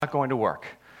not going to work.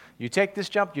 You take this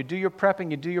jump, you do your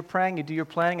prepping, you do your praying, you do your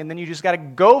planning, and then you just got to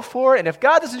go for it. And if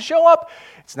God doesn't show up,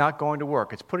 it's not going to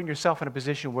work. It's putting yourself in a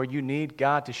position where you need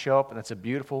God to show up, and that's a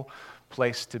beautiful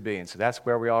place to be. And so that's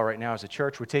where we are right now as a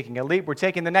church. We're taking a leap. We're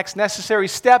taking the next necessary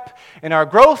step in our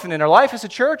growth and in our life as a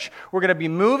church. We're going to be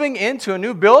moving into a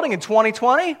new building in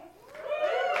 2020.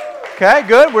 Okay,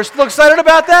 good. We're still excited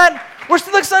about that? We're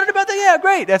still excited about that? Yeah,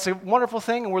 great. That's a wonderful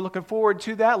thing, and we're looking forward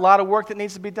to that. A lot of work that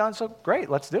needs to be done, so great.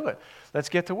 Let's do it. Let's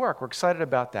get to work. We're excited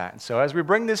about that. And so as we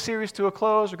bring this series to a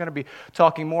close, we're going to be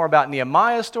talking more about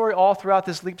Nehemiah's story all throughout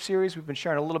this Leap series. We've been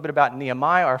sharing a little bit about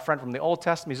Nehemiah, our friend from the Old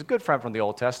Testament. He's a good friend from the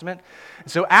Old Testament.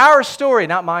 And so our story,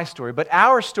 not my story, but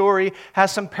our story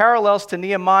has some parallels to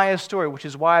Nehemiah's story, which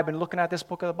is why I've been looking at this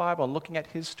book of the Bible and looking at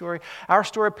his story. Our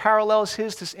story parallels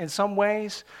his in some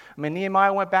ways. I mean,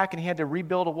 Nehemiah went back and he had to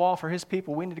rebuild a wall for his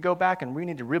people. We need to go back and we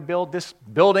need to rebuild this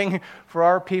building for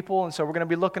our people. And so we're going to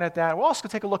be looking at that. We're also going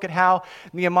to take a look at how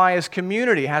Nehemiah's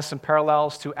community has some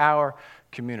parallels to our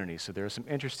community. So there are some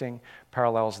interesting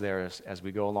parallels there as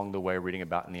we go along the way reading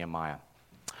about Nehemiah.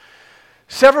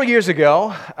 Several years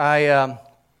ago, I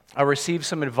received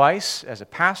some advice as a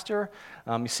pastor.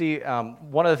 You see,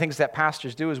 one of the things that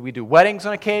pastors do is we do weddings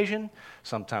on occasion.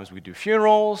 Sometimes we do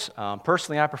funerals.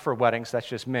 Personally, I prefer weddings. That's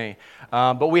just me.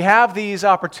 But we have these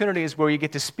opportunities where you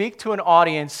get to speak to an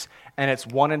audience and it's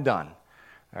one and done.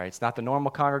 All right, it's not the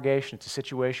normal congregation. It's a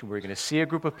situation where you're going to see a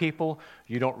group of people.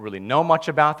 You don't really know much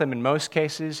about them in most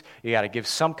cases. You got to give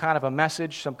some kind of a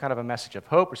message of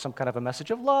hope, or some kind of a message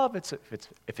of love. If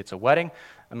it's a wedding.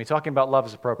 I mean, talking about love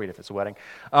is appropriate if it's a wedding.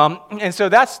 And so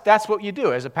that's what you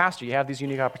do as a pastor. You have these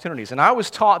unique opportunities. And I was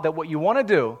taught that what you want to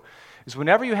do is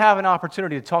whenever you have an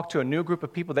opportunity to talk to a new group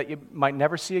of people that you might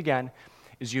never see again,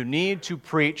 is you need to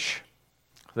preach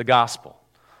the gospel.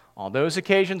 On those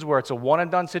occasions where it's a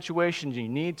one-and-done situation, you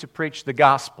need to preach the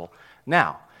gospel.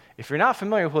 Now, if you're not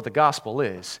familiar with what the gospel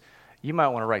is, you might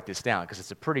want to write this down because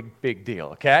it's a pretty big deal,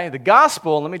 okay? The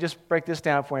gospel, let me just break this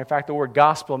down for you. In fact, the word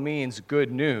gospel means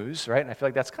good news, right? And I feel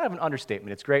like that's kind of an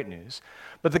understatement. It's great news.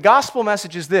 But the gospel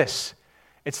message is this.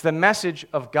 It's the message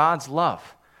of God's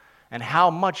love and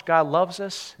how much God loves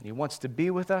us and He wants to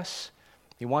be with us.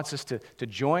 He wants us to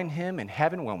join Him in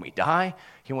heaven when we die.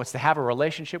 He wants to have a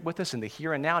relationship with us in the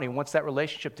here and now, and He wants that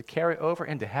relationship to carry over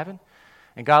into heaven.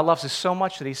 And God loves us so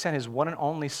much that He sent His one and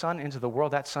only Son into the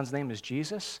world. That Son's name is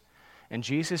Jesus. And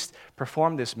Jesus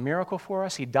performed this miracle for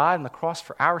us. He died on the cross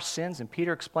for our sins, and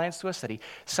Peter explains to us that He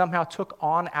somehow took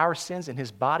on our sins in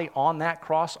His body on that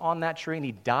cross, on that tree, and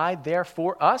He died there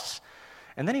for us.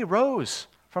 And then He rose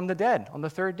from the dead on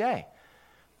the third day.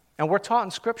 And we're taught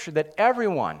in Scripture that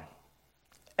everyone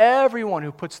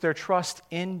who puts their trust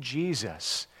in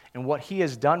Jesus and what He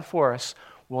has done for us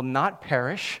will not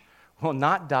perish, will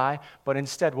not die, but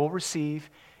instead will receive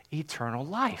eternal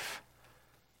life.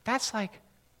 That's like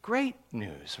great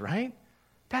news, right?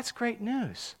 That's great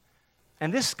news.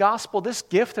 And this gospel, this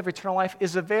gift of eternal life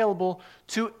is available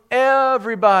to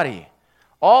everybody.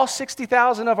 All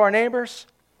 60,000 of our neighbors,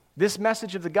 this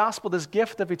message of the gospel, this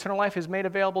gift of eternal life is made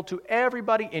available to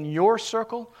everybody in your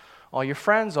circle, all your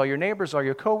friends, all your neighbors, all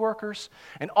your coworkers.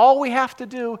 And all we have to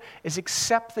do is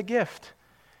accept the gift.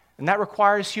 And that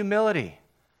requires humility.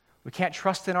 We can't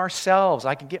trust in ourselves.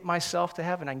 I can get myself to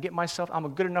heaven. I'm a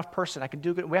good enough person. I can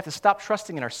do good. We have to stop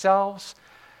trusting in ourselves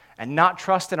and not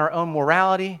trust in our own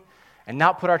morality and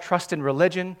not put our trust in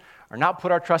religion or not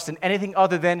put our trust in anything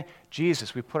other than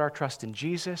Jesus. We put our trust in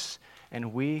Jesus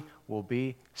and we will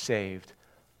be saved.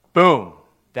 Boom.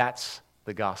 That's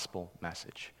the gospel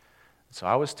message. So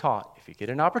I was taught, if you get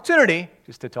an opportunity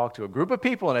just to talk to a group of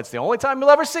people, and it's the only time you'll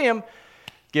ever see them,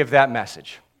 give that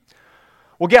message.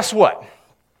 Well, guess what?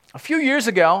 A few years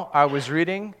ago, I was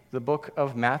reading the book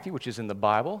of Matthew, which is in the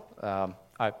Bible.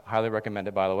 I highly recommend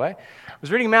it, by the way. I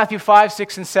was reading Matthew 5,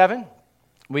 6, and 7.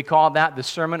 We call that the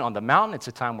Sermon on the Mountain. It's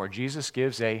a time where Jesus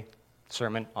gives a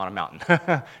sermon on a mountain.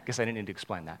 I guess I didn't need to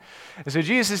explain that. And so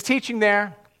Jesus is teaching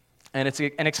there. And it's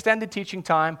an extended teaching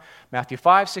time, Matthew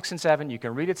 5, 6, and 7. You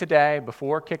can read it today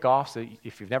before kickoff, so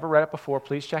if you've never read it before,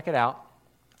 please check it out.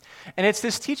 And it's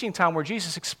this teaching time where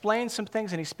Jesus explains some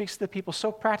things and He speaks to the people so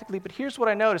practically. But here's what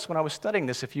I noticed when I was studying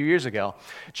this a few years ago.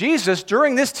 Jesus,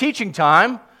 during this teaching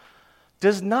time,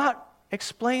 does not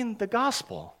explain the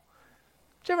gospel.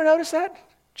 Did you ever notice that?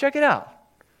 Check it out.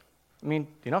 I mean,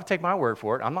 you don't have to take my word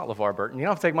for it. I'm not LeVar Burton. You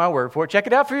don't have to take my word for it. Check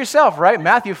it out for yourself, right?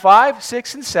 Matthew 5,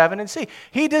 6, and 7, and see.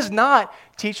 He does not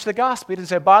teach the gospel. He didn't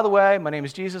say, by the way, my name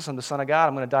is Jesus. I'm the Son of God.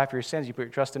 I'm going to die for your sins. You put your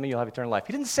trust in me, you'll have eternal life.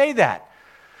 He didn't say that.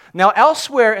 Now,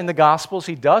 elsewhere in the Gospels,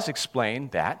 He does explain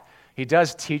that He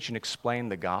does teach and explain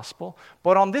the gospel.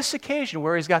 But on this occasion,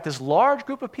 where he's got this large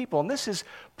group of people, and this is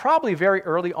probably very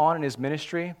early on in his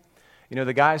ministry, you know,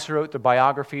 the guys who wrote the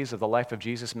biographies of the life of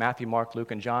Jesus, Matthew, Mark,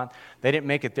 Luke, and John, they didn't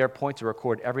make it their point to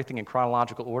record everything in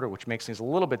chronological order, which makes things a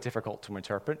little bit difficult to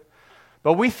interpret.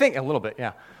 But we think, a little bit,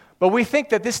 yeah. But we think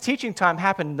that this teaching time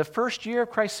happened in the first year of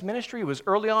Christ's ministry. It was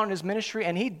early on in his ministry,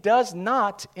 and he does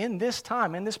not, in this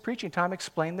time, in this preaching time,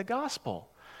 explain the gospel.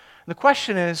 And the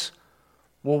question is,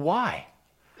 well, why?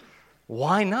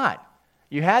 Why not?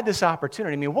 You had this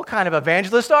opportunity. I mean, what kind of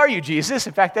evangelist are you, Jesus?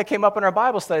 In fact, that came up in our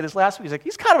Bible study this last week. He's like,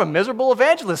 he's kind of a miserable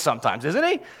evangelist sometimes, isn't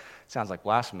he? Sounds like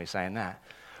blasphemy saying that.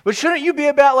 But shouldn't you be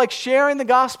about like sharing the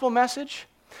gospel message?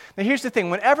 Now, here's the thing.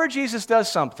 Whenever Jesus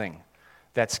does something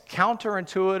that's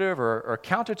counterintuitive or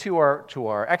counter to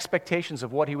our expectations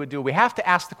of what he would do, we have to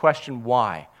ask the question,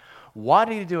 why? Why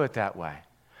did he do it that way?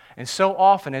 And so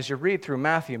often, as you read through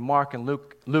Matthew, Mark, and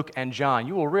Luke, and John,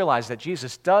 you will realize that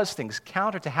Jesus does things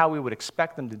counter to how we would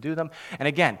expect them to do them. And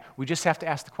again, we just have to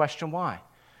ask the question, why?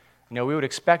 You know, we would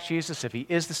expect Jesus, if he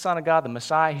is the Son of God, the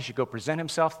Messiah, he should go present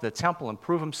himself to the temple and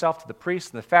prove himself to the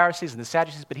priests and the Pharisees and the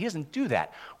Sadducees, but he doesn't do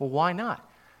that. Well, why not?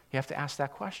 You have to ask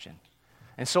that question.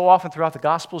 And so often throughout the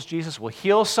Gospels, Jesus will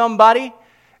heal somebody,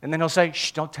 and then he'll say,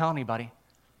 shh, don't tell anybody.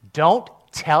 Don't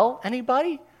tell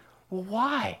anybody? Well,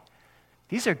 why?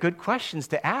 These are good questions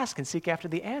to ask and seek after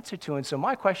the answer to. And so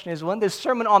my question is, well, in this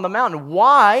Sermon on the Mountain,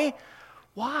 why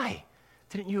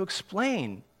didn't you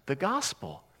explain the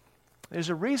gospel? There's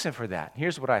a reason for that.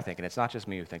 Here's what I think, and it's not just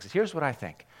me who thinks it. Here's what I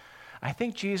think. I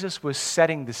think Jesus was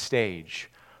setting the stage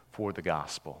for the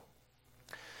gospel.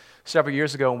 Several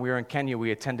years ago when we were in Kenya,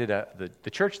 we attended the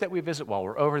church that we visit while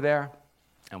we're over there,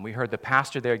 and we heard the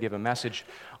pastor there give a message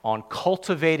on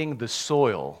cultivating the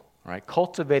soil. Right,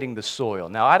 cultivating the soil.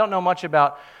 Now, I don't know much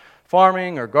about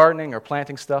farming or gardening or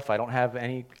planting stuff. I don't have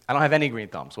any green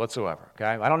thumbs whatsoever. Okay,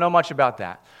 I don't know much about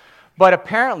that. But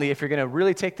apparently, if you're going to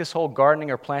really take this whole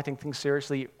gardening or planting thing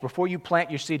seriously, before you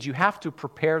plant your seeds, you have to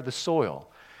prepare the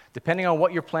soil. Depending on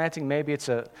what you're planting, maybe it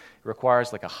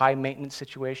requires like a high maintenance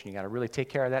situation. You got to really take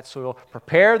care of that soil.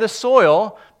 Prepare the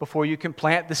soil before you can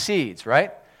plant the seeds.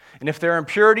 Right, and if there are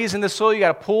impurities in the soil, you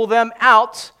got to pull them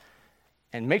out.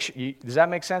 And make sure, does that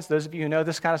make sense? Those of you who know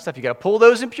this kind of stuff, you got to pull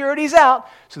those impurities out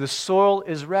so the soil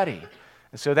is ready.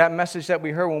 And so that message that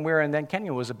we heard when we were in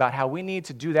Kenya was about how we need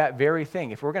to do that very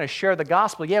thing. If we're going to share the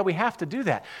gospel, yeah, we have to do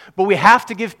that. But we have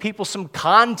to give people some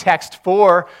context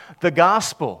for the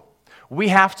gospel. We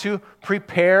have to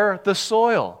prepare the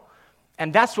soil.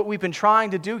 And that's what we've been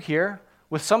trying to do here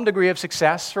with some degree of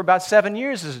success for about 7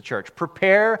 years as a church.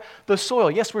 Prepare the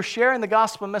soil. Yes, we're sharing the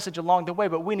gospel message along the way,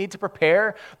 but we need to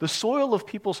prepare the soil of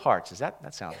people's hearts.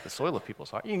 That sounds like the soil of people's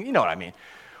hearts. You know what I mean.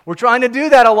 We're trying to do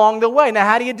that along the way. Now,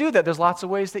 how do you do that? There's lots of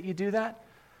ways that you do that.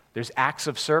 There's acts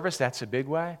of service. That's a big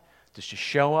way. Just to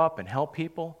show up and help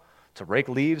people, to rake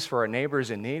leaves for our neighbors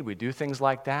in need. We do things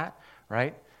like that,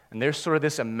 right? And there's sort of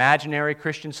this imaginary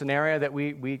Christian scenario that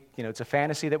it's a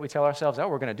fantasy that we tell ourselves, oh,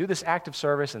 we're going to do this act of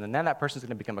service, and then that person's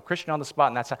going to become a Christian on the spot,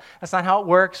 and that's not how it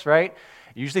works, right?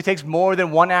 It usually takes more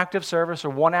than one act of service or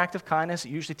one act of kindness.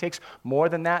 It usually takes more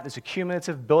than that. There's a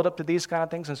cumulative build-up to these kind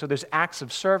of things, and so there's acts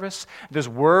of service. There's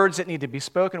words that need to be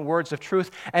spoken, words of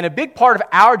truth, and a big part of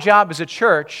our job as a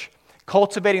church,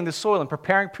 cultivating the soil and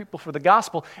preparing people for the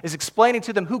gospel, is explaining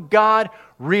to them who God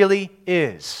really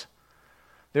is.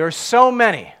 There are so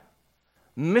many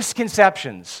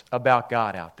misconceptions about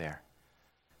God out there.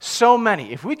 So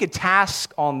many. If we could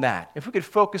task on that, if we could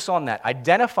focus on that,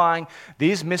 identifying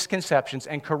these misconceptions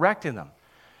and correcting them,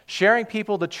 sharing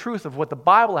people the truth of what the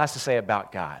Bible has to say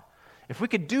about God, if we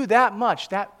could do that much,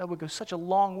 that would go such a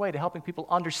long way to helping people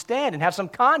understand and have some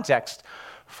context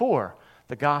for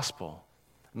the gospel.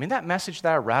 I mean, that message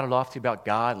that I rattled off to you about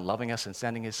God loving us and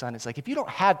sending his son, it's like if you don't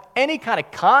have any kind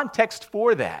of context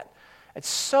for that, it's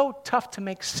so tough to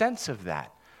make sense of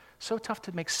that. So tough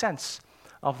to make sense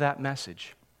of that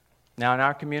message. Now, in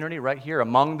our community, right here,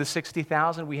 among the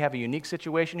 60,000, we have a unique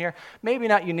situation here. Maybe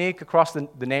not unique across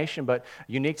the nation, but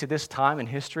unique to this time in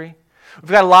history.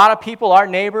 We've got a lot of people, our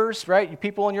neighbors, right?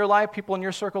 People in your life, people in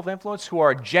your circle of influence who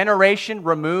are a generation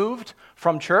removed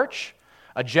from church,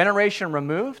 a generation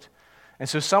removed. And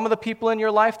so some of the people in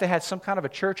your life, they had some kind of a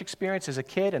church experience as a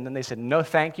kid, and then they said, no,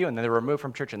 thank you, and then they were removed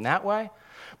from church in that way.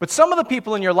 But some of the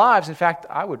people in your lives, in fact,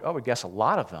 I would guess a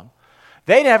lot of them,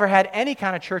 they never had any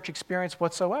kind of church experience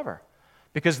whatsoever.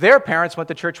 Because their parents went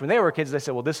to church when they were kids. They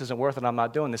said, well, this isn't worth it. I'm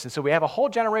not doing this. And so we have a whole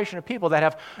generation of people that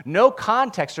have no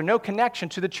context or no connection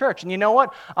to the church. And you know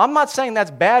what? I'm not saying that's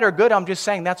bad or good. I'm just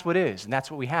saying that's what is. And that's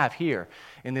what we have here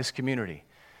in this community.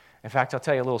 In fact, I'll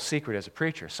tell you a little secret as a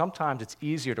preacher. Sometimes it's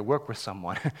easier to work with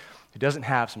someone who doesn't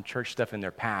have some church stuff in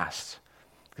their past.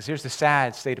 Because here's the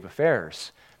sad state of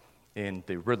affairs in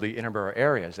the Ridley Interborough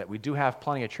areas, that we do have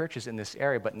plenty of churches in this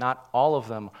area, but not all of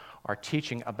them are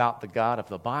teaching about the God of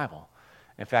the Bible.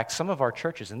 In fact, some of our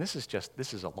churches, and this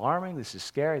is alarming, this is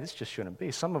scary, this just shouldn't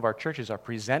be. Some of our churches are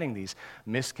presenting these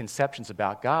misconceptions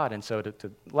about God, and so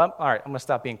all right, I'm going to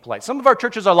stop being polite. Some of our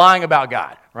churches are lying about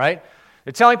God, right?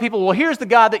 They're telling people, well, here's the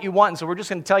God that you want, and so we're just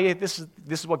going to tell you this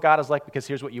is what God is like because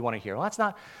here's what you want to hear. Well,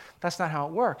 that's not how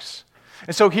it works.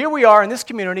 And so here we are in this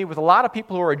community with a lot of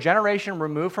people who are a generation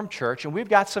removed from church, and we've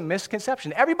got some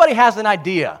misconception. Everybody has an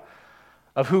idea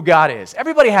of who God is.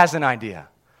 Everybody has an idea.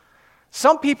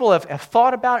 Some people have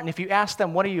thought about it, and if you ask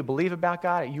them, what do you believe about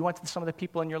God? You went to some of the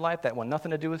people in your life that want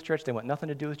nothing to do with church, they want nothing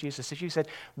to do with Jesus. If you said,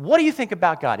 what do you think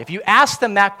about God? If you asked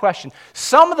them that question,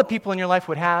 some of the people in your life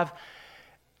would have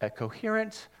a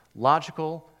coherent,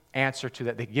 logical answer to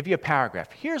that. They give you a paragraph.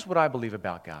 Here's what I believe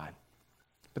about God.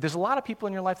 But there's a lot of people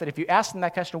in your life that if you ask them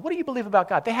that question, what do you believe about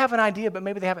God? They have an idea, but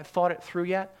maybe they haven't thought it through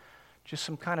yet. Just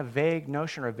some kind of vague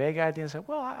notion or a vague idea and say,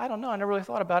 well, I don't know, I never really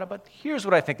thought about it, but here's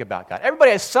what I think about God.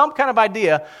 Everybody has some kind of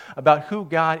idea about who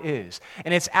God is.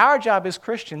 And it's our job as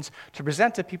Christians to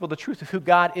present to people the truth of who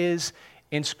God is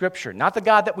in Scripture. Not the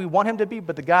God that we want him to be,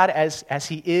 but the God as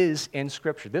he is in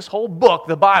Scripture. This whole book,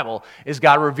 the Bible, is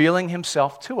God revealing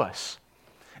himself to us.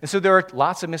 And so there are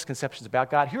lots of misconceptions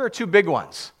about God. Here are two big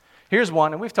ones. Here's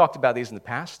one, and we've talked about these in the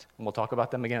past, and we'll talk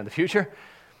about them again in the future.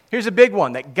 Here's a big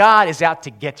one, that God is out to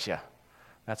get you.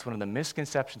 That's one of the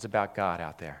misconceptions about God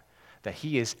out there, that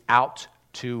he is out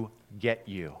to get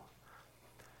you.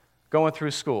 Going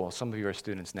through school, some of you are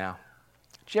students now.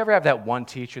 Did you ever have that one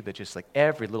teacher that just like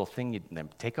every little thing you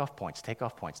take off points,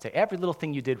 every little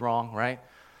thing you did wrong, right?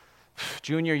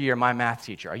 Junior year, my math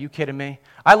teacher, are you kidding me?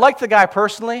 I liked the guy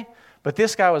personally, but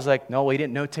this guy was like, no, he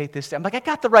didn't notate this. I'm like, I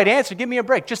got the right answer, give me a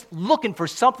break. Just looking for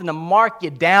something to mark you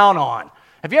down on.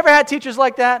 Have you ever had teachers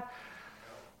like that?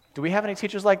 Do we have any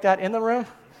teachers like that in the room?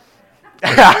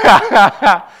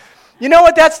 You know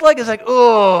what that's like? It's like,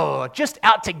 oh, just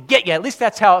out to get you. At least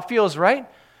that's how it feels, right?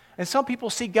 And some people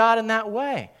see God in that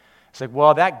way. It's like,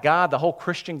 well, that God, the whole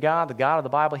Christian God, the God of the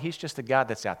Bible, he's just a God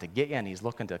that's out to get you, and he's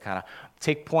looking to kind of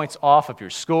take points off of your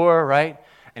score, right?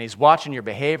 And he's watching your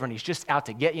behavior, and he's just out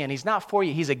to get you, and he's not for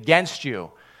you, he's against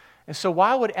you. And so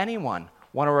why would anyone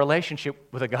want a relationship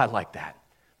with a God like that?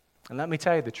 And let me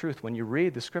tell you the truth, when you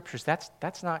read the Scriptures,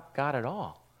 that's not God at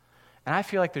all. And I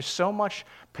feel like there's so much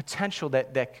potential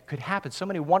that could happen, so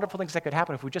many wonderful things that could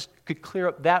happen if we just could clear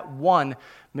up that one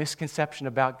misconception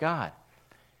about God.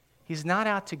 He's not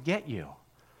out to get you.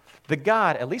 The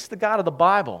God, at least the God of the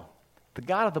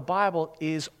Bible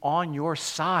is on your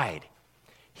side.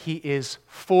 He is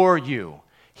for you.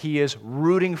 He is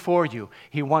rooting for you.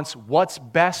 He wants what's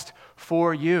best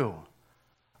for you.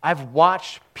 I've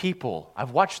watched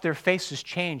their faces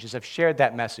change as I've shared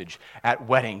that message at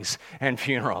weddings and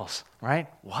funerals, right?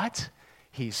 What?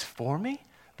 He's for me?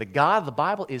 The God of the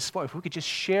Bible is for me. If we could just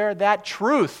share that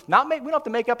truth, we don't have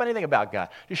to make up anything about God,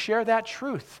 just share that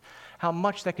truth, how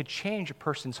much that could change a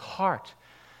person's heart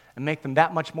and make them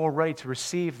that much more ready to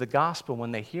receive the gospel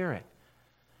when they hear it.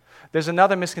 There's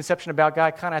another misconception about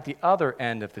God kind of at the other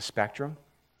end of the spectrum,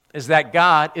 is that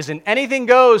God is an anything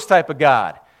goes type of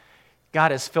God.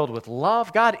 God is filled with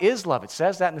love. God is love. It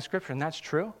says that in the Scripture, and that's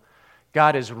true.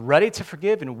 God is ready to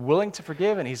forgive and willing to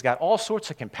forgive, and he's got all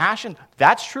sorts of compassion.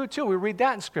 That's true, too. We read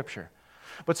that in Scripture.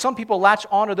 But some people latch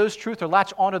onto those truths or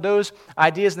latch onto those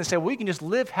ideas, and they say, well, you can just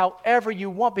live however you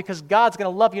want because God's going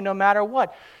to love you no matter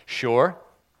what. Sure,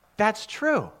 that's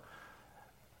true.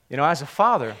 You know, as a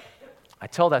father, I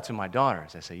tell that to my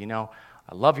daughters. I say, I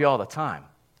love you all the time.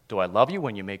 Do I love you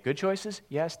when you make good choices?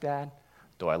 Yes, Dad.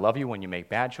 Do I love you when you make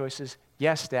bad choices?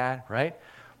 Yes, Dad, right?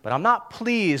 But I'm not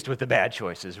pleased with the bad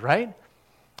choices, right?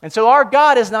 And so our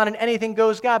God is not an anything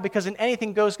goes God, because in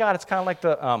anything goes God, it's kind of like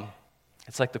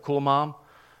the cool mom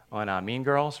on Mean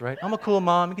Girls, right? I'm a cool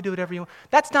mom. You can do whatever you want.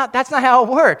 That's not how it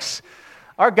works.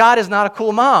 Our God is not a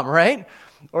cool mom, right?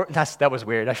 Or that was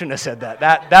weird. I shouldn't have said that.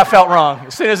 That felt wrong.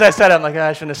 As soon as I said it, I'm like,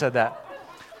 I shouldn't have said that.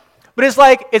 But it's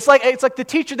like the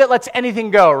teacher that lets anything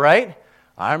go, right?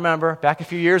 I remember back a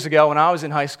few years ago when I was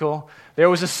in high school, there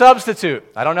was a substitute.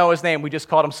 I don't know his name. We just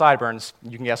called him Sideburns.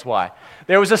 You can guess why.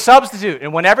 There was a substitute,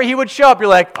 and whenever he would show up, you're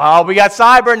like, oh, we got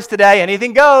Sideburns today.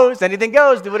 Anything goes,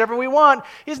 do whatever we want.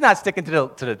 He's not sticking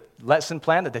to the lesson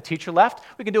plan that the teacher left.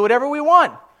 We can do whatever we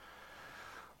want.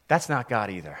 That's not God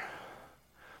either,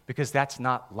 because that's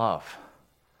not love.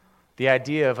 The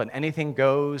idea of an anything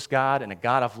goes God and a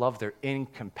God of love, they're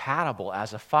incompatible.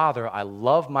 As a father, I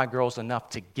love my girls enough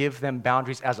to give them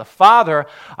boundaries. As a father,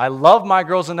 I love my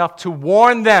girls enough to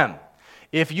warn them.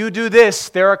 If you do this,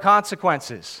 there are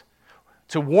consequences.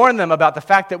 To warn them about the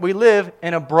fact that we live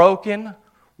in a broken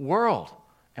world.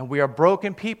 And we are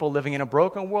broken people living in a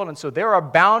broken world. And so there are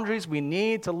boundaries we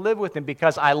need to live with them.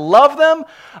 Because I love them,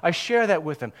 I share that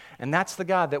with them. And that's the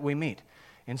God that we meet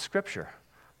in Scripture.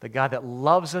 The God that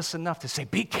loves us enough to say,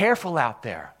 be careful out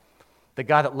there. The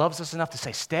God that loves us enough to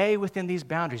say, stay within these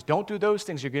boundaries. Don't do those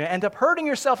things. You're going to end up hurting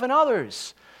yourself and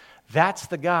others. That's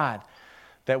the God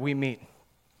that we meet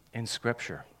in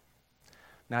Scripture.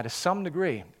 Now, to some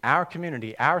degree, our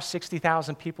community, our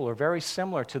 60,000 people are very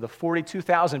similar to the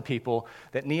 42,000 people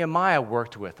that Nehemiah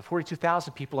worked with, the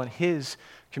 42,000 people in his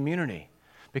community,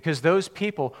 because those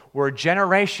people were a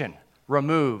generation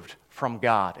removed from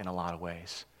God in a lot of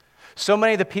ways. So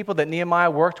many of the people that Nehemiah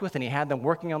worked with, and he had them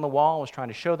working on the wall, was trying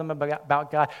to show them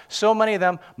about God, so many of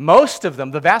them, most of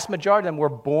them, the vast majority of them were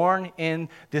born in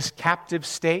this captive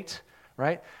state,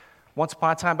 right? Once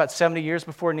upon a time, about 70 years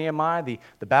before Nehemiah,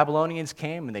 the Babylonians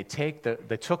came and they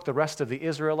took the rest of the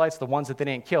Israelites, the ones that they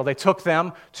didn't kill, they took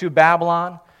them to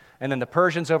Babylon, and then the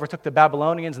Persians overtook the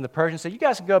Babylonians, and the Persians said, you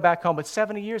guys can go back home, but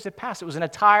 70 years had passed. It was an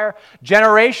entire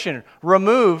generation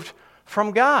removed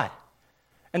from God.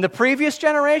 And the previous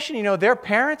generation, their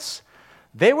parents,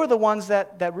 they were the ones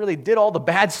that really did all the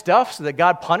bad stuff so that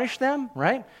God punished them,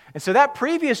 right? And so that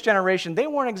previous generation, they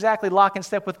weren't exactly lock in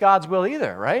step with God's will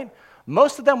either, right?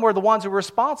 Most of them were the ones who were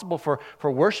responsible for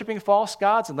worshiping false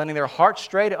gods and letting their hearts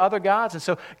stray to other gods. And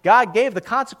so God gave the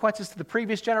consequences to the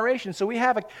previous generation. So we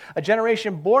have a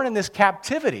generation born in this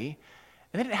captivity,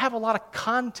 and they didn't have a lot of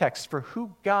context for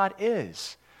who God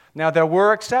is. Now, there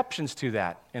were exceptions to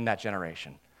that in that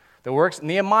generation.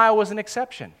 Nehemiah was an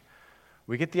exception.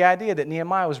 We get the idea that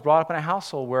Nehemiah was brought up in a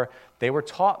household where they were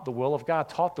taught the will of God,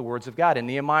 taught the words of God. In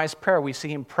Nehemiah's prayer, we see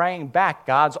him praying back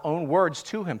God's own words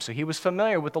to him. So he was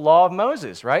familiar with the law of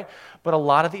Moses, right? But a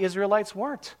lot of the Israelites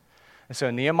weren't. And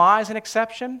so Nehemiah is an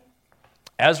exception.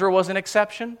 Ezra was an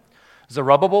exception.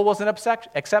 Zerubbabel was an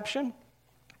exception.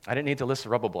 I didn't need to list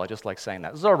Zerubbabel. I just like saying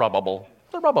that. Zerubbabel.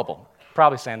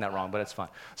 Probably saying that wrong, but it's fun.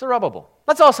 Zerubbabel.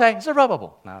 Let's all say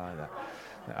Zerubbabel. No,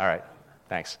 all right,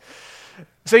 thanks.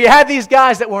 So you had these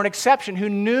guys that were an exception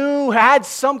who had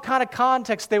some kind of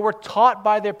context. They were taught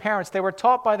by their parents. They were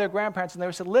taught by their grandparents. And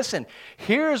they said, listen,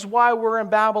 here's why we're in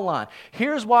Babylon.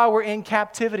 Here's why we're in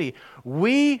captivity.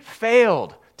 We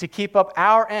failed to keep up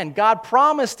our end. God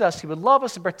promised us He would love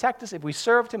us and protect us if we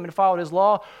served Him and followed His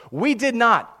law. We did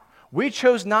not. We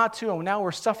chose not to, and now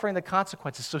we're suffering the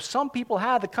consequences. So some people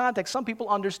had the context. Some people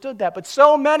understood that. But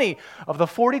so many of the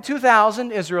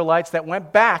 42,000 Israelites that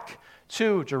went back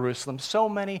to Jerusalem, so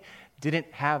many didn't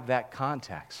have that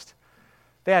context.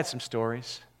 They had some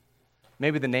stories.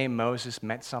 Maybe the name Moses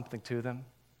meant something to them.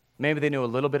 Maybe they knew a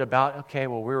little bit about, we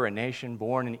were a nation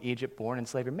born in Egypt, born in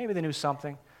slavery. Maybe they knew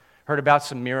something. Heard about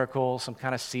some miracles, some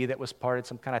kind of sea that was parted,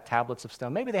 some kind of tablets of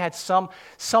stone. Maybe they had some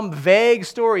vague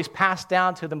stories passed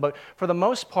down to them, but for the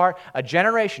most part, a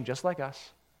generation just like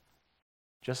us,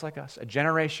 a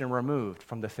generation removed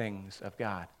from the things of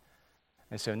God.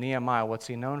 And so Nehemiah, what's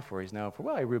he known for? He's known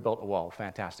for, he rebuilt a wall.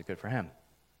 Fantastic, good for him.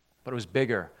 But it was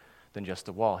bigger than just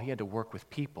a wall. He had to work with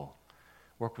people,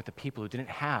 work with the people who didn't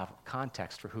have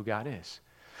context for who God is.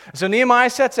 And so Nehemiah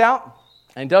sets out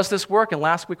and does this work. And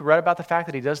last week we read about the fact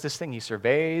that he does this thing. He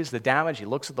surveys the damage. He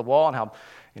looks at the wall and how,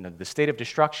 the state of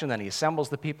destruction. Then he assembles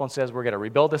the people and says, we're going to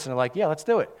rebuild this. And they're like, yeah, let's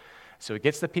do it. So he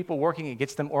gets the people working. He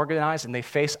gets them organized. And they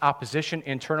face opposition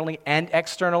internally and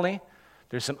externally.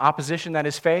 There's some opposition that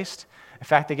is faced. In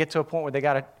fact, they get to a point where they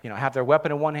got to, have their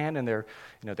weapon in one hand and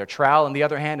their trowel in the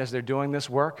other hand as they're doing this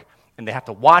work. And they have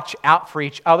to watch out for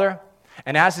each other.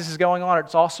 And as this is going on,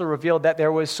 it's also revealed that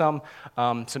there was some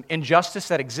injustice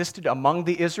that existed among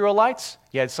the Israelites.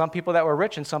 You had some people that were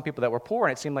rich and some people that were poor,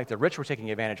 and it seemed like the rich were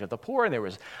taking advantage of the poor, and there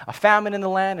was a famine in the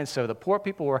land, and so the poor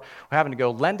people were having to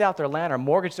go lend out their land or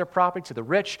mortgage their property to the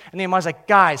rich. And Nehemiah's like,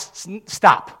 guys,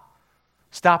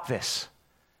 stop this.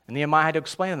 And Nehemiah had to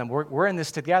explain to them, we're in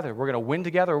this together. We're going to win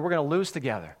together or we're going to lose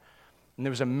together. And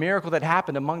there was a miracle that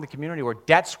happened among the community where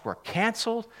debts were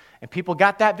canceled and people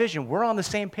got that vision. We're on the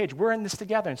same page. We're in this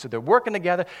together. And so they're working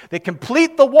together. They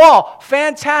complete the wall.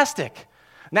 Fantastic.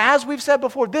 Now, as we've said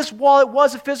before, this wall, it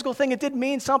was a physical thing. It did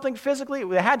mean something physically.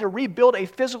 They had to rebuild a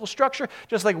physical structure,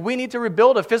 just like we need to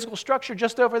rebuild a physical structure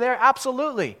just over there.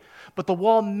 Absolutely. But the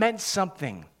wall meant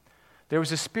something. There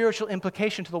was a spiritual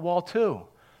implication to the wall too.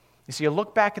 You see, you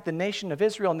look back at the nation of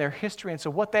Israel and their history, and so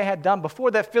what they had done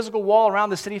before that physical wall around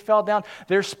the city fell down,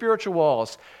 their spiritual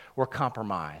walls were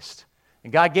compromised.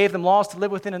 And God gave them laws to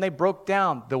live within, and they broke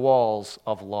down the walls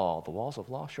of law. The walls of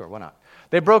law? Sure, why not?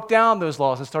 They broke down those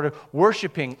laws and started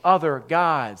worshiping other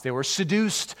gods. They were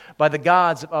seduced by the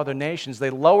gods of other nations.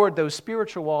 They lowered those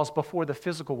spiritual walls before the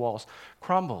physical walls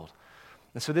crumbled.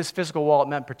 And so this physical wall, it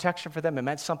meant protection for them. It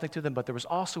meant something to them, but there was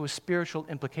also a spiritual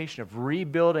implication of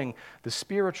rebuilding the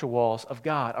spiritual walls of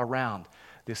God around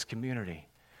this community.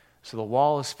 So the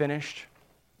wall is finished,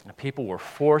 and people were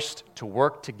forced to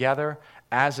work together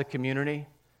as a community,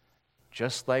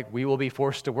 just like we will be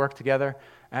forced to work together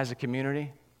as a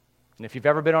community. And if you've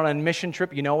ever been on a mission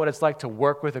trip, you know what it's like to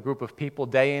work with a group of people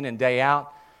day in and day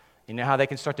out. You know how they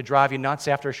can start to drive you nuts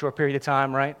after a short period of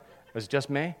time, right? It was just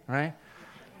me, right?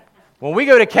 When we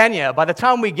go to Kenya, by the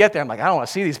time we get there, I'm like, I don't want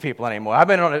to see these people anymore. I've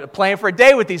been on a plane for a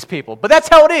day with these people. But that's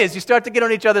how it is. You start to get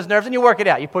on each other's nerves and you work it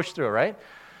out. You push through, right?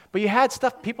 But you had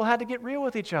stuff, people had to get real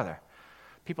with each other.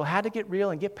 People had to get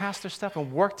real and get past their stuff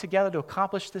and work together to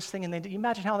accomplish this thing. And you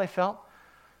imagine how they felt?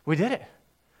 We did it.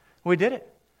 We did it.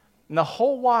 And the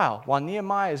whole while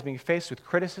Nehemiah is being faced with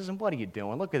criticism, what are you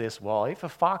doing? Look at this wall. If a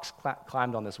fox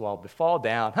climbed on this wall, it would fall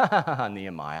down.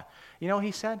 Nehemiah. You know what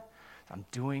he said? I'm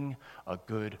doing a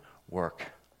good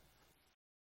work.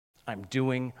 I'm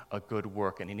doing a good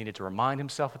work. And he needed to remind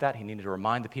himself of that. He needed to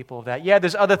remind the people of that. Yeah,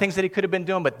 there's other things that he could have been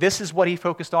doing, but this is what he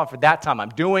focused on for that time. I'm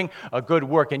doing a good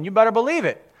work. And you better believe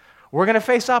it. We're going to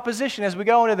face opposition as we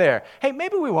go into there. Hey,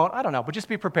 maybe we won't. I don't know, but just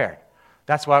be prepared.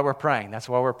 That's why we're praying. That's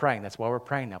why we're praying. That's why we're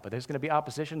praying now. But there's going to be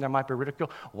opposition. There might be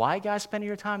ridicule. Why, guys, spending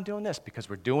your time doing this? Because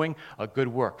we're doing a good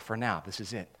work for now. This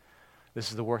is it.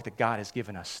 This is the work that God has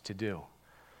given us to do.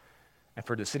 And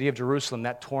for the city of Jerusalem,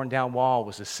 that torn down wall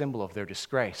was a symbol of their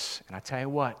disgrace. And I tell you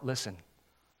what, listen,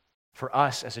 for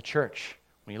us as a church,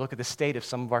 when you look at the state of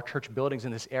some of our church buildings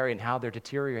in this area and how they're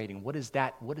deteriorating, what does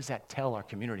that tell our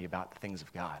community about the things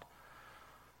of God?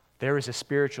 There is a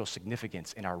spiritual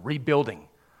significance in our rebuilding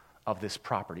of this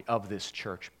property, of this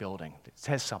church building. It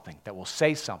says something, that will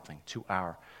say something to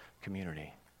our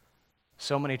community.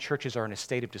 So many churches are in a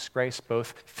state of disgrace,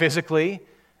 both physically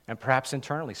and perhaps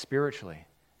internally, spiritually.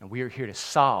 And we are here to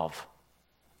solve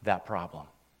that problem.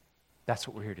 That's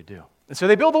what we're here to do. And so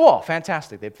they build the wall.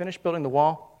 Fantastic. They've finished building the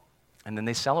wall, and then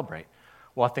they celebrate.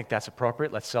 Well, I think that's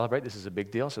appropriate. Let's celebrate. This is a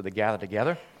big deal. So they gather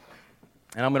together.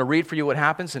 And I'm going to read for you what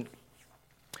happens in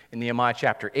Nehemiah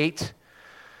chapter 8.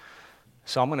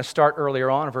 So I'm going to start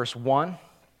earlier on in verse 1.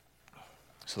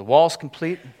 So the wall's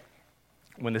complete.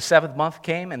 When the 7th month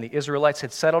came and the Israelites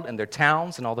had settled in their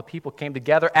towns and all the people came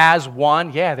together as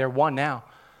one. Yeah, they're one now.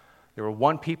 There were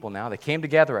one people now. They came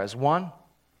together as one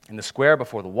in the square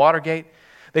before the water gate.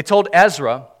 They told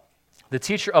Ezra, the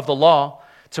teacher of the law,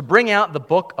 to bring out the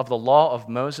book of the law of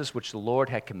Moses, which the Lord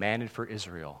had commanded for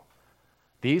Israel.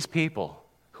 These people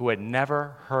who had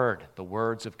never heard the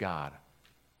words of God,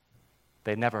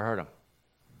 they'd never heard them.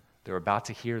 They were about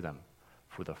to hear them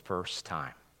for the first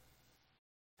time.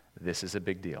 This is a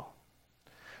big deal.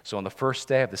 So on the first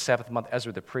day of the 7th month,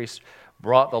 Ezra the priest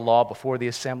brought the law before the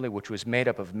assembly, which was made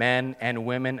up of men and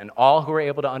women and all who were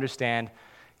able to understand.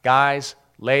 Guys,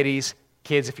 ladies,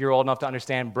 kids, if you're old enough to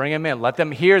understand, bring them in. Let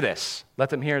them hear this. Let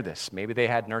them hear this. Maybe they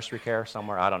had nursery care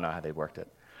somewhere. I don't know how they worked it.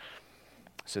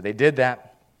 So they did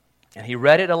that. And he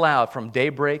read it aloud from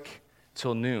daybreak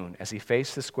till noon as he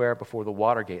faced the square before the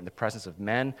water gate in the presence of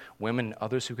men, women, and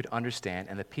others who could understand.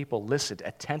 And the people listened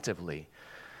attentively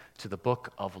to the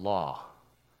book of law.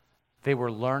 They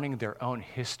were learning their own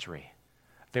history.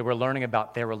 They were learning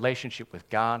about their relationship with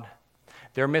God.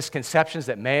 Their misconceptions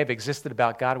that may have existed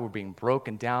about God were being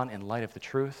broken down in light of the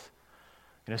truth.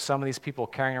 You know, some of these people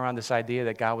carrying around this idea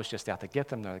that God was just out to get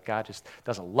them, or that God just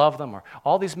doesn't love them, or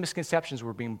all these misconceptions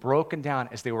were being broken down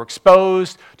as they were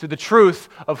exposed to the truth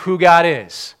of who God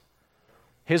is.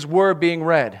 His word being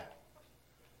read.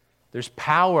 There's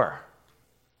power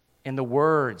in the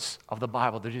words of the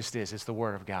Bible. There just is. It's the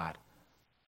word of God.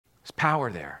 There's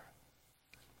power there.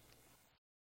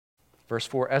 Verse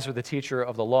 4, Ezra, the teacher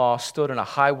of the law, stood on a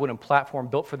high wooden platform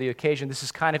built for the occasion. This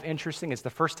is kind of interesting. It's the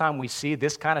first time we see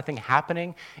this kind of thing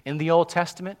happening in the Old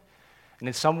Testament. And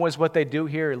in some ways, what they do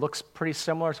here, it looks pretty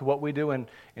similar to what we do in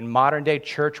modern-day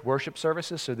church worship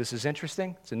services. So this is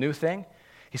interesting. It's a new thing.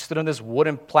 He stood on this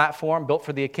wooden platform built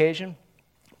for the occasion.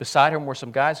 Beside him were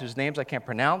some guys whose names I can't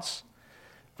pronounce.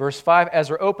 Verse 5,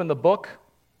 Ezra opened the book.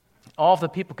 All of the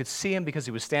people could see him because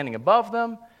he was standing above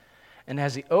them. And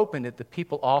as he opened it, the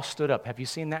people all stood up. Have you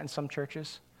seen that in some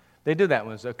churches? They do that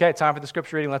when it's, okay, time for the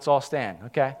scripture reading, let's all stand,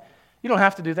 okay? You don't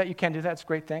have to do that. You can do that. It's a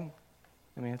great thing.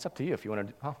 I mean, it's up to you if you want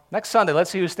to. Oh, next Sunday, let's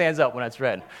see who stands up when it's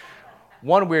read.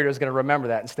 One weirdo is going to remember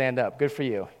that and stand up. Good for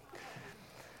you.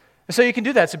 And so you can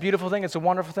do that. It's a beautiful thing. It's a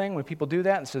wonderful thing when people do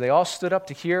that. And so they all stood up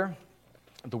to hear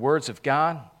the words of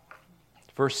God.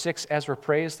 Verse 6, Ezra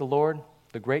praised the Lord,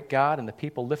 the great God, and the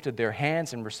people lifted their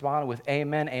hands and responded with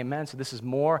amen, amen. So this is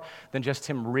more than just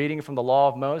him reading from the law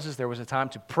of Moses. There was a time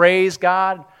to praise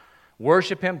God,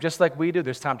 worship him, just like we do.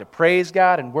 There's time to praise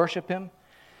God and worship him.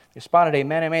 They responded,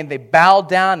 amen, amen. They bowed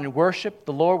down and worshiped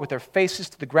the Lord with their faces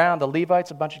to the ground. The Levites,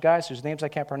 a bunch of guys whose names I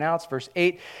can't pronounce. Verse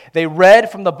 8, they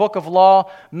read from the book of law,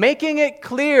 making it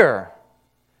clear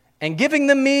and giving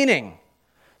the meaning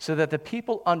so that the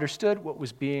people understood what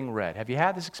was being read. Have you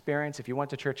had this experience? If you went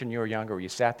to church and you were younger, or you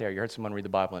sat there, you heard someone read the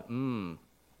Bible, and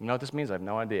you know what this means? I have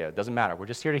no idea. It doesn't matter. We're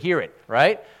just here to hear it,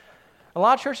 right? A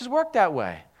lot of churches work that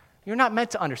way. You're not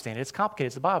meant to understand it. It's complicated.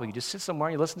 It's the Bible. You just sit somewhere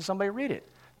and you listen to somebody read it.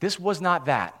 This was not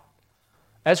that.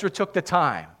 Ezra took the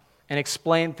time and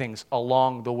explained things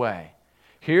along the way.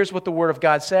 Here's what the Word of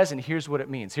God says, and here's what it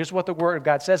means. Here's what the Word of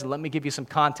God says, and let me give you some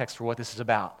context for what this is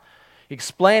about. He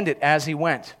explained it as he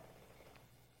went.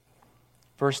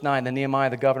 Verse 9, then Nehemiah,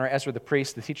 the governor, Ezra, the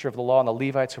priest, the teacher of the law, and the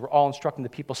Levites, who were all instructing the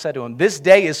people, said to him, this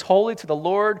day is holy to the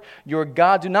Lord your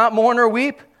God. Do not mourn or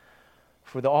weep.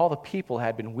 For all the people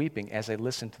had been weeping as they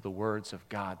listened to the words of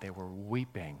God. They were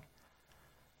weeping.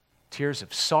 Tears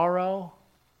of sorrow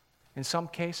in some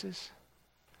cases.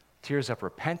 Tears of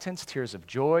repentance, tears of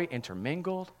joy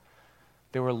intermingled.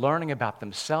 They were learning about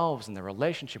themselves and their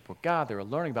relationship with God. They were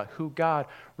learning about who God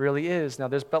really is. Now,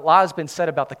 a lot has been said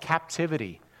about the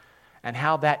captivity and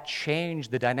how that changed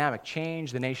the dynamic,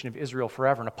 changed the nation of Israel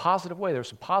forever in a positive way. There were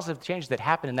some positive changes that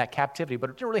happened in that captivity,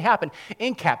 but it didn't really happen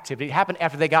in captivity. It happened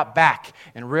after they got back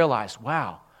and realized,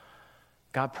 wow,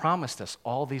 God promised us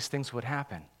all these things would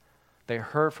happen. They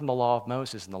heard from the law of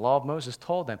Moses, and the law of Moses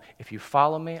told them, if you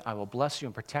follow me, I will bless you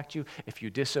and protect you. If you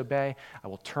disobey, I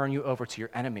will turn you over to your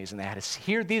enemies. And they had to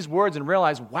hear these words and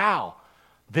realize, wow,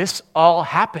 this all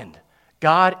happened.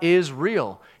 God is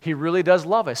real. He really does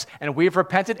love us. And we've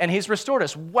repented and he's restored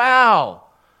us. Wow.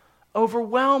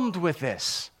 Overwhelmed with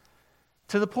this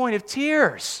to the point of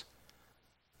tears.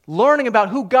 Learning about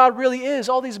who God really is.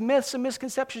 All these myths and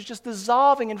misconceptions just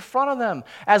dissolving in front of them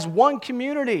as one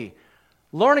community.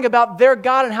 Learning about their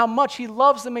God and how much he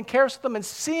loves them and cares for them and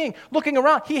seeing, looking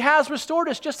around, he has restored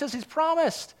us just as he's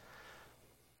promised.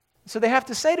 So they have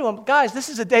to say to him, guys, this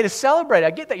is a day to celebrate.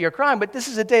 I get that you're crying, but this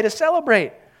is a day to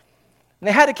celebrate. And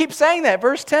they had to keep saying that.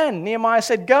 Verse 10, Nehemiah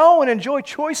said, go and enjoy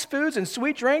choice foods and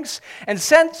sweet drinks and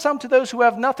send some to those who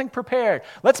have nothing prepared.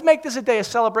 Let's make this a day of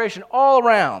celebration all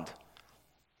around.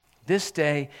 This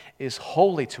day is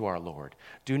holy to our Lord.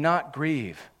 Do not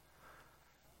grieve.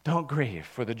 Don't grieve,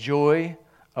 for the joy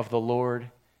of the Lord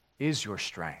is your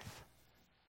strength.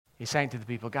 He's saying to the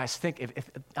people, guys, think, if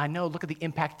I know, look at the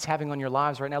impact it's having on your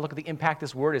lives right now. Look at the impact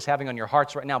this word is having on your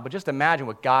hearts right now. But just imagine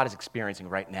what God is experiencing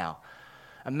right now.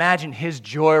 Imagine his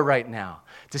joy right now,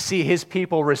 to see his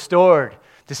people restored,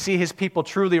 to see his people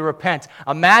truly repent.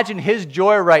 Imagine his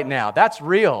joy right now. That's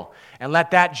real. And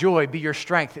let that joy be your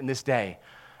strength in this day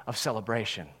of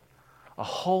celebration. A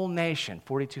whole nation,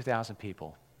 42,000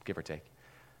 people, give or take,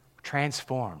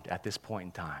 transformed at this point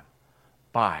in time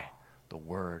by the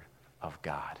Word of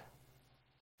God.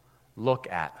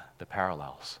 Look at the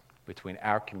parallels between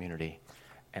our community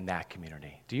and that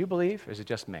community. Do you believe, or is it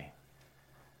just me?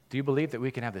 Do you believe that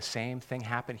we can have the same thing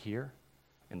happen here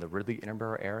in the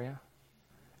Ridley-Inneborough area?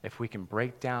 If we can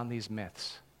break down these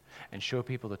myths and show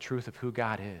people the truth of who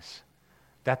God is,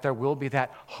 that there will be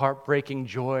that heartbreaking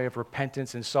joy of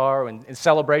repentance and sorrow and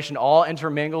celebration all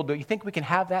intermingled. Do you think we can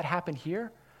have that happen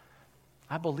here?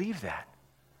 I believe that.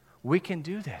 We can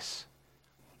do this.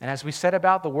 And as we set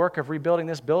about the work of rebuilding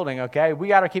this building, okay, we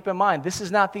got to keep in mind, this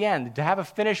is not the end. To have a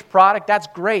finished product, that's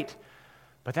great.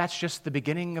 But that's just the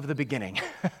beginning of the beginning.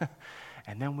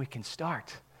 And then we can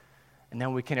start. And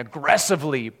then we can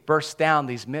aggressively burst down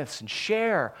these myths and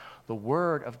share the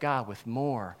Word of God with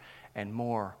more and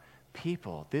more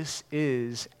people. This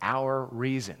is our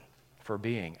reason for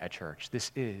being a church.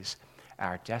 This is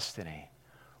our destiny.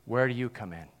 Where do you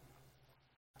come in?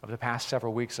 Over the past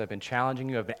several weeks, I've been challenging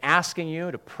you. I've been asking you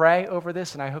to pray over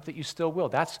this, and I hope that you still will.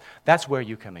 That's where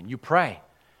you come in. You pray.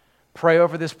 Pray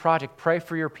over this project. Pray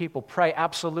for your people. Pray,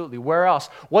 absolutely. Where else?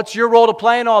 What's your role to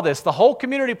play in all this? The whole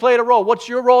community played a role. What's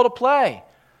your role to play?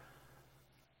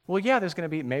 Well, yeah,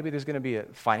 maybe there's going to be a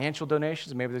financial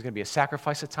donations. Maybe there's going to be a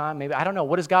sacrifice of time. Maybe, I don't know.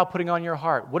 What is God putting on your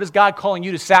heart? What is God calling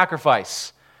you to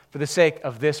sacrifice for the sake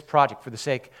of this project, for the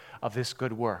sake of this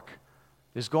good work?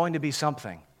 There's going to be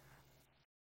something.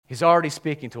 He's already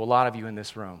speaking to a lot of you in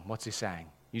this room. What's he saying?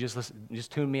 You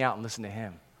just tune me out and listen to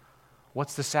him.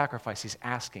 What's the sacrifice he's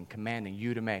asking, commanding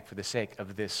you to make for the sake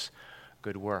of this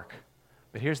good work?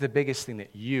 But here's the biggest thing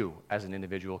that you as an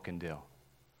individual can do.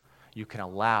 You can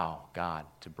allow God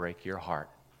to break your heart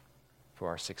for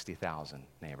our 60,000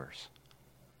 neighbors.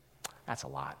 That's a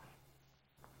lot.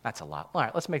 That's a lot. All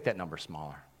right, let's make that number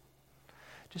smaller.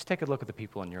 Just take a look at the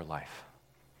people in your life.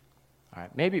 All right,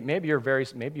 maybe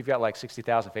you've got like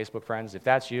 60,000 Facebook friends. If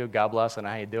that's you, God bless, I know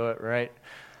how you do it, right?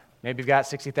 Maybe you've got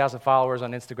 60,000 followers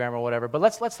on Instagram or whatever. But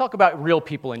let's talk about real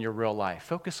people in your real life.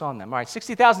 Focus on them. All right,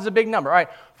 60,000 is a big number. All right,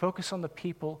 focus on the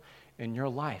people in your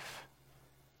life.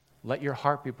 Let your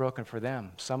heart be broken for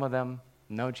them. Some of them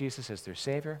know Jesus as their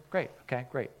Savior. Great, okay,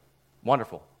 great.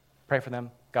 Wonderful. Pray for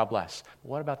them. God bless. But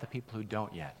what about the people who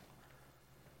don't yet?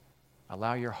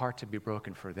 Allow your heart to be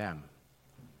broken for them.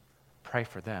 Pray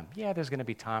for them. Yeah, there's going to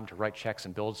be time to write checks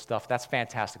and build stuff. That's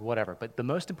fantastic, whatever. But the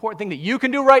most important thing that you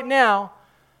can do right now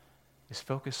is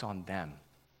focus on them.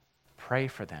 Pray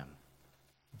for them.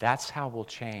 That's how we'll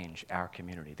change our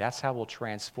community. That's how we'll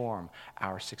transform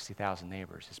our 60,000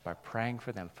 neighbors, is by praying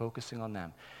for them, focusing on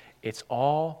them. It's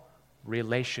all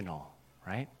relational,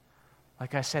 right?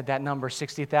 Like I said, that number,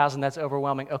 60,000, that's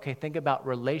overwhelming. Okay, think about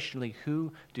relationally.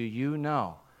 Who do you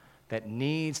know that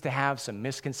needs to have some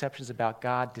misconceptions about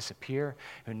God disappear,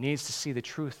 who needs to see the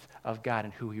truth of God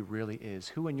and who He really is?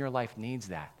 Who in your life needs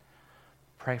that?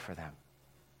 Pray for them.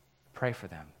 Pray for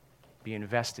them. Be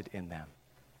invested in them.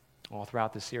 All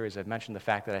throughout this series, I've mentioned the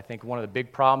fact that I think one of the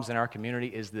big problems in our community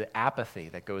is the apathy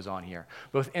that goes on here,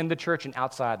 both in the church and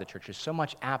outside the church. There's so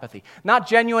much apathy. Not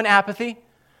genuine apathy,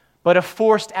 but a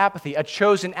forced apathy, a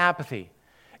chosen apathy.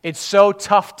 It's so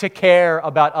tough to care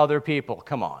about other people.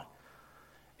 Come on.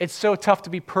 It's so tough to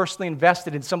be personally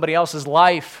invested in somebody else's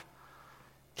life.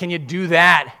 Can you do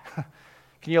that?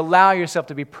 Can you allow yourself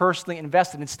to be personally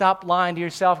invested? And stop lying to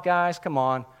yourself, guys. Come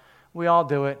on. We all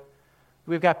do it.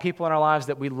 We've got people in our lives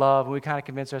that we love, and we kind of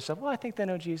convince ourselves, well, I think they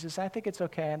know Jesus. I think it's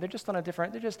okay. And they're just on a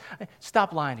different,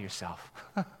 stop lying to yourself.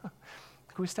 Can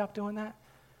we stop doing that?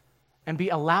 And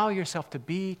allow yourself to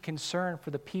be concerned for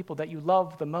the people that you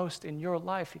love the most in your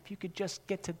life. If you could just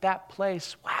get to that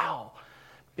place, wow,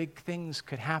 big things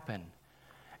could happen.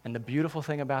 And the beautiful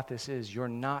thing about this is you're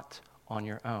not on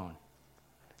your own.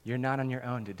 You're not on your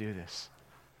own to do this.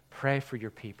 Pray for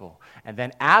your people. And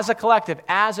then as a collective,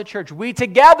 as a church, we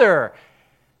together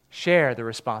share the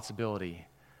responsibility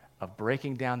of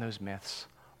breaking down those myths,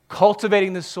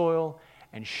 cultivating the soil,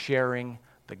 and sharing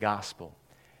the gospel.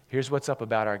 Here's what's up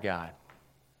about our God.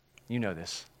 You know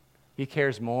this. He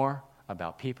cares more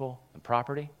about people than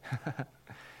property.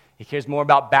 He cares more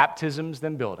about baptisms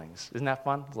than buildings. Isn't that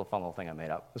fun? It's a little fun little thing I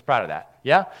made up. I was proud of that.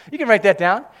 Yeah? You can write that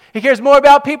down. He cares more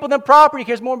about people than property. He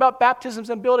cares more about baptisms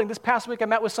than building. This past week I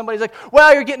met with somebody who's like,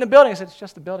 well, you're getting a building. I said, it's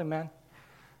just a building, man.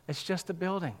 It's just a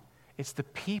building. It's the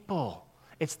people.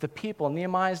 It's the people. In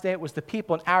Nehemiah's day, it was the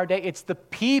people. In our day, it's the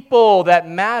people that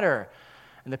matter.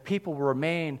 And the people will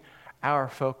remain our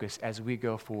focus as we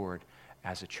go forward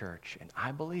as a church. And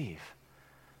I believe,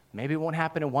 maybe it won't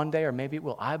happen in one day, or maybe it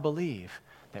will. I believe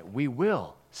that we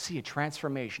will see a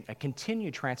transformation, a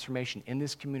continued transformation in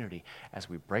this community as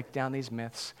we break down these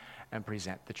myths and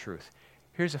present the truth.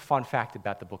 Here's a fun fact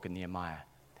about the book of Nehemiah.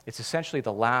 It's essentially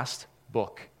the last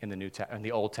book in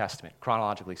the Old Testament,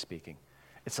 chronologically speaking.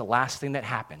 It's the last thing that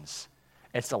happens.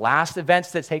 It's the last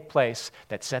events that take place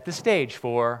that set the stage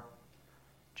for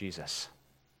Jesus.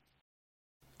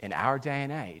 In our day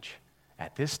and age,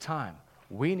 at this time,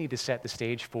 we need to set the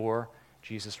stage for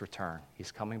Jesus' return.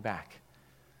 He's coming back.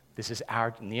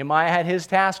 Nehemiah had his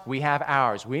task, we have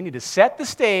ours. We need to set the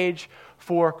stage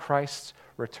for Christ's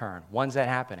return. When's that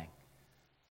happening?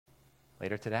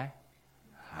 Later today?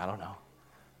 I don't know.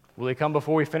 Will he come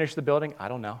before we finish the building? I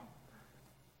don't know.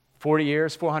 40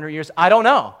 years, 400 years? I don't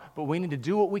know. But we need to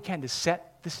do what we can to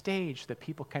set the stage that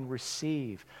people can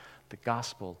receive the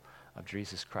gospel of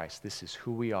Jesus Christ. This is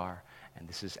who we are, and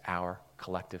this is our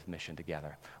collective mission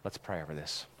together. Let's pray over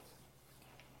this.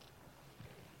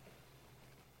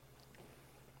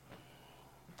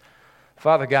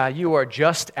 Father God, you are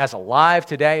just as alive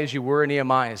today as you were in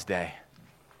Nehemiah's day.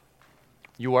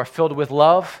 You are filled with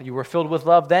love. You were filled with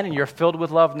love then, and you're filled with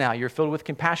love now. You're filled with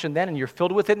compassion then, and you're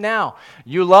filled with it now.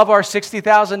 You love our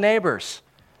 60,000 neighbors.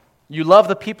 You love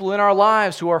the people in our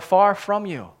lives who are far from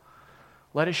you.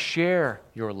 Let us share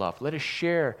your love. Let us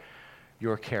share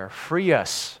your care. Free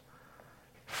us.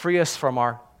 Free us from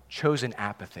our chosen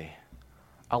apathy.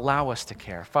 Allow us to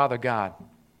care. Father God,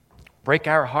 break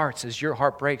our hearts as your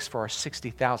heart breaks for our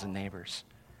 60,000 neighbors.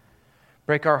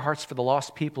 Break our hearts for the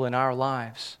lost people in our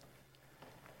lives.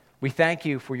 We thank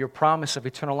you for your promise of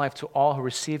eternal life to all who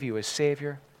receive you as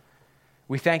Savior.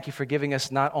 We thank you for giving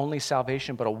us not only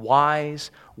salvation, but a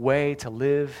wise way to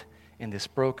live in this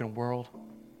broken world.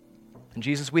 And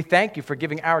Jesus, we thank you for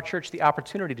giving our church the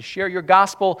opportunity to share your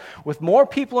gospel with more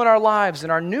people in our lives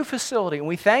in our new facility. And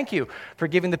we thank you for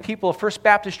giving the people of First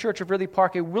Baptist Church of Ridley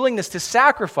Park a willingness to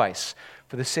sacrifice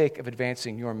for the sake of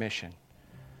advancing your mission.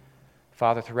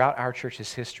 Father, throughout our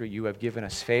church's history, you have given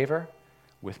us favor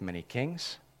with many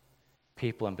kings.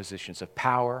 People in positions of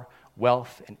power,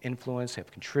 wealth, and influence have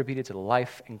contributed to the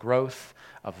life and growth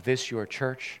of this, your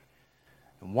church.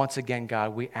 And once again,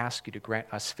 God, we ask you to grant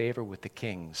us favor with the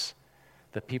kings,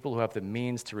 the people who have the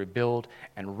means to rebuild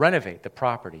and renovate the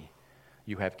property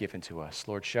you have given to us.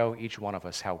 Lord, show each one of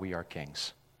us how we are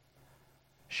kings.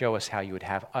 Show us how you would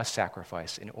have us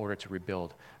sacrifice in order to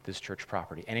rebuild this church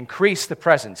property and increase the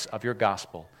presence of your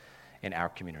gospel in our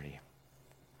community.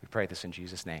 We pray this in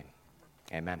Jesus' name.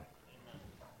 Amen.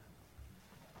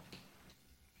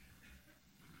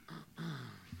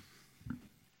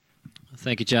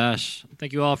 Thank you, Josh.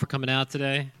 Thank you all for coming out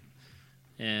today.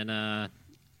 And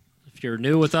if you're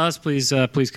new with us, please